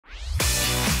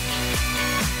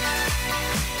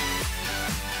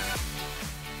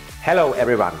Hello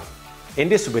everyone! In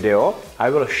this video, I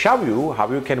will show you how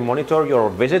you can monitor your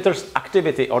visitors'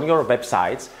 activity on your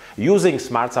websites using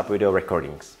Smartsupp video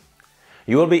recordings.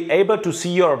 You will be able to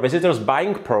see your visitors'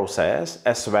 buying process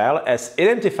as well as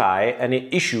identify any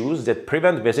issues that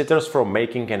prevent visitors from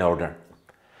making an order.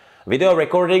 Video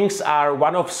recordings are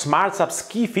one of Smartsupp's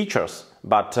key features,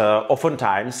 but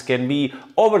oftentimes can be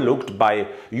overlooked by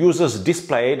users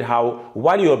displayed how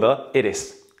valuable it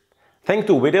is. Thanks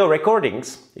to video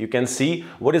recordings, you can see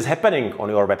what is happening on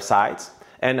your websites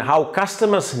and how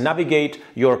customers navigate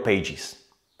your pages.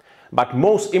 But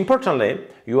most importantly,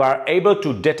 you are able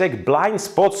to detect blind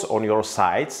spots on your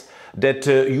sites that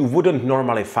you wouldn't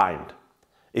normally find.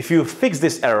 If you fix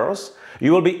these errors,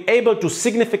 you will be able to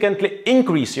significantly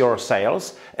increase your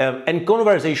sales and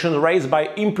conversion rates by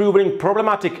improving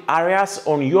problematic areas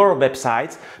on your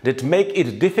websites that make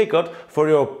it difficult for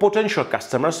your potential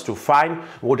customers to find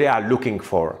what they are looking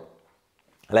for.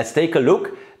 Let's take a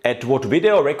look at what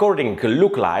video recording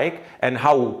look like and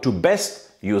how to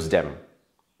best use them.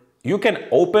 You can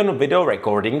open video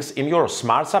recordings in your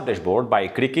Smartsupp dashboard by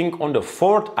clicking on the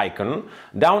fourth icon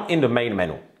down in the main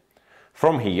menu.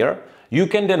 From here, you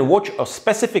can then watch a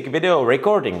specific video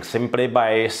recording simply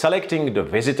by selecting the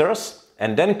visitors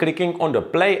and then clicking on the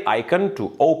play icon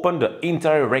to open the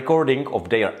entire recording of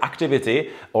their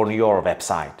activity on your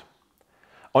website.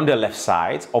 On the left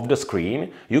side of the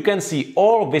screen, you can see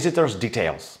all visitors'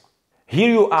 details. Here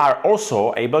you are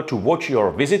also able to watch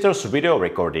your visitors' video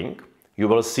recording. You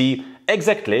will see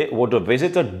exactly what the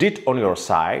visitor did on your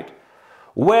site,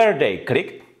 where they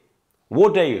clicked,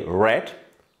 what they read,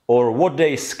 or what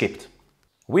they skipped.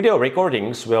 Video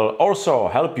recordings will also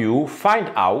help you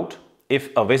find out if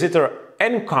a visitor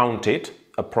encountered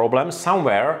a problem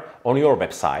somewhere on your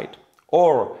website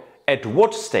or at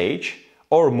what stage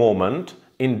or moment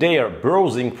in their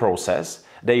browsing process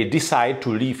they decide to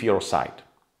leave your site.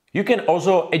 You can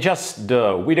also adjust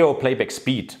the video playback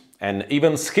speed and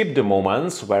even skip the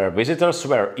moments where visitors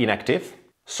were inactive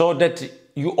so that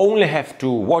you only have to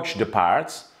watch the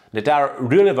parts that are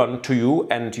relevant to you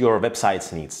and your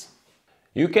website's needs.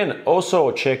 You can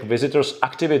also check visitors'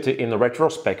 activity in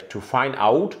retrospect to find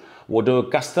out what the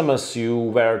customers you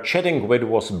were chatting with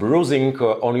was browsing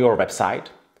on your website,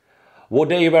 what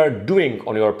they were doing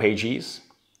on your pages,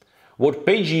 what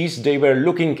pages they were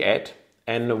looking at,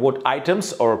 and what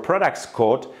items or products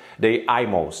caught their eye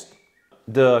most.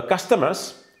 The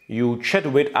customers you chat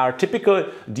with are typically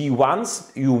the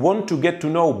ones you want to get to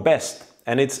know best,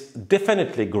 and it's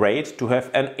definitely great to have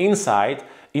an insight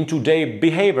into their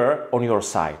behavior on your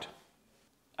site.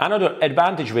 Another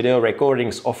advantage video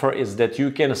recordings offer is that you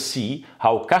can see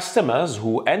how customers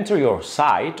who enter your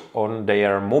site on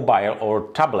their mobile or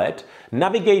tablet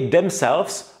navigate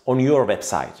themselves on your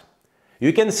website.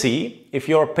 You can see if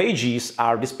your pages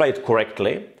are displayed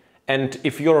correctly and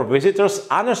if your visitors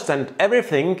understand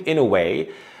everything in a way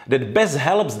that best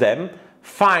helps them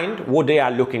find what they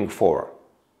are looking for.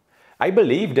 I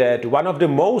believe that one of the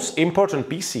most important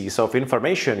pieces of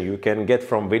information you can get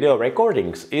from video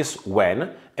recordings is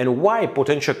when and why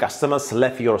potential customers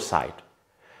left your site.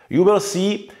 You will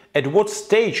see at what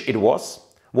stage it was,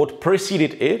 what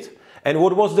preceded it, and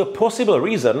what was the possible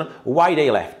reason why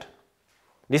they left.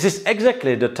 This is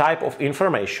exactly the type of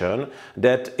information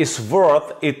that is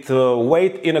worth its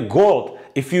weight in gold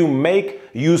if you make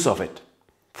use of it.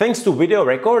 Thanks to video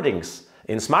recordings,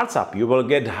 in Smartsupp, you will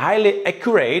get highly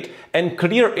accurate and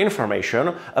clear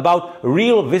information about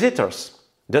real visitors,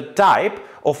 the type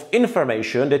of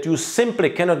information that you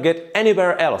simply cannot get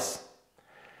anywhere else.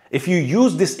 If you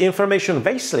use this information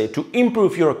wisely to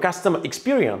improve your customer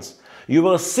experience, you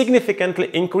will significantly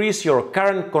increase your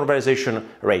current conversion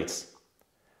rates.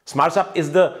 Smartsupp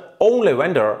is the only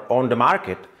vendor on the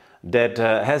market that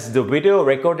has the video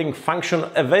recording function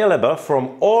available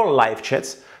from all live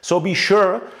chats, so be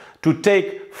sure to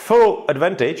take full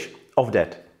advantage of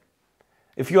that.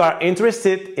 If you are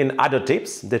interested in other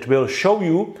tips that will show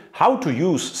you how to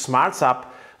use Smartsupp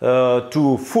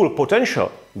to full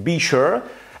potential, be sure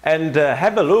and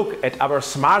have a look at our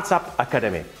Smartsupp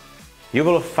Academy. You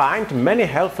will find many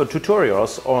helpful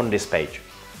tutorials on this page.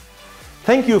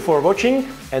 Thank you for watching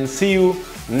and see you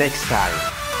next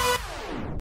time.